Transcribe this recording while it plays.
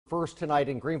First tonight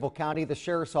in Greenville County, the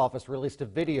Sheriff's Office released a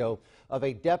video of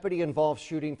a deputy-involved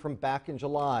shooting from back in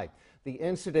July. The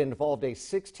incident involved a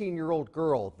 16-year-old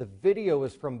girl. The video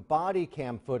is from body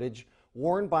cam footage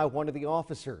worn by one of the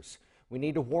officers. We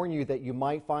need to warn you that you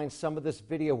might find some of this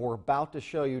video we're about to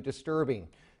show you disturbing.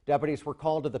 Deputies were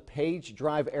called to the Page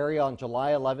Drive area on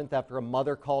July 11th after a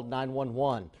mother called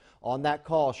 911. On that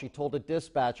call, she told a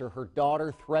dispatcher her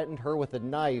daughter threatened her with a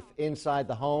knife inside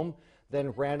the home,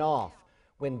 then ran off.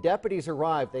 When deputies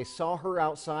arrived, they saw her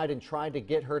outside and tried to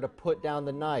get her to put down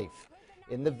the knife.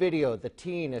 In the video, the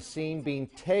teen is seen being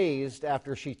tased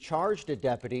after she charged at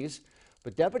deputies,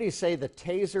 but deputies say the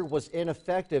taser was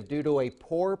ineffective due to a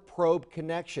poor probe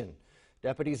connection.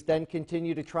 Deputies then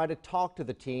continue to try to talk to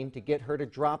the teen to get her to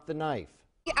drop the knife.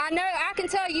 I know, I can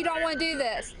tell you don't want to do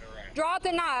this. Drop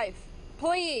the knife,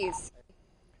 please.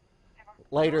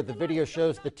 Later, the video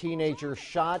shows the teenager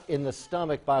shot in the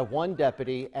stomach by one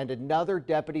deputy and another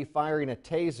deputy firing a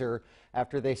taser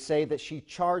after they say that she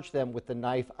charged them with the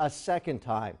knife a second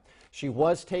time. She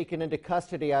was taken into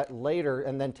custody later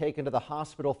and then taken to the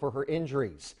hospital for her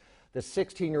injuries. The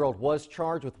 16-year-old was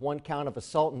charged with 1 count of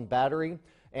assault and battery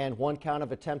and 1 count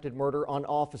of attempted murder on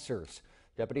officers.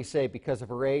 Deputies say because of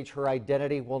her age, her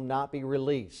identity will not be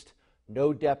released.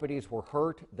 No deputies were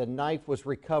hurt. The knife was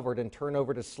recovered and turned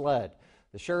over to SLED.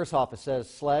 The Sheriff's Office says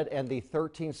SLED and the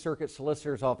 13th Circuit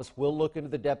Solicitor's Office will look into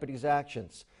the deputy's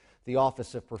actions. The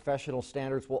Office of Professional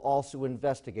Standards will also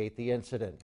investigate the incident.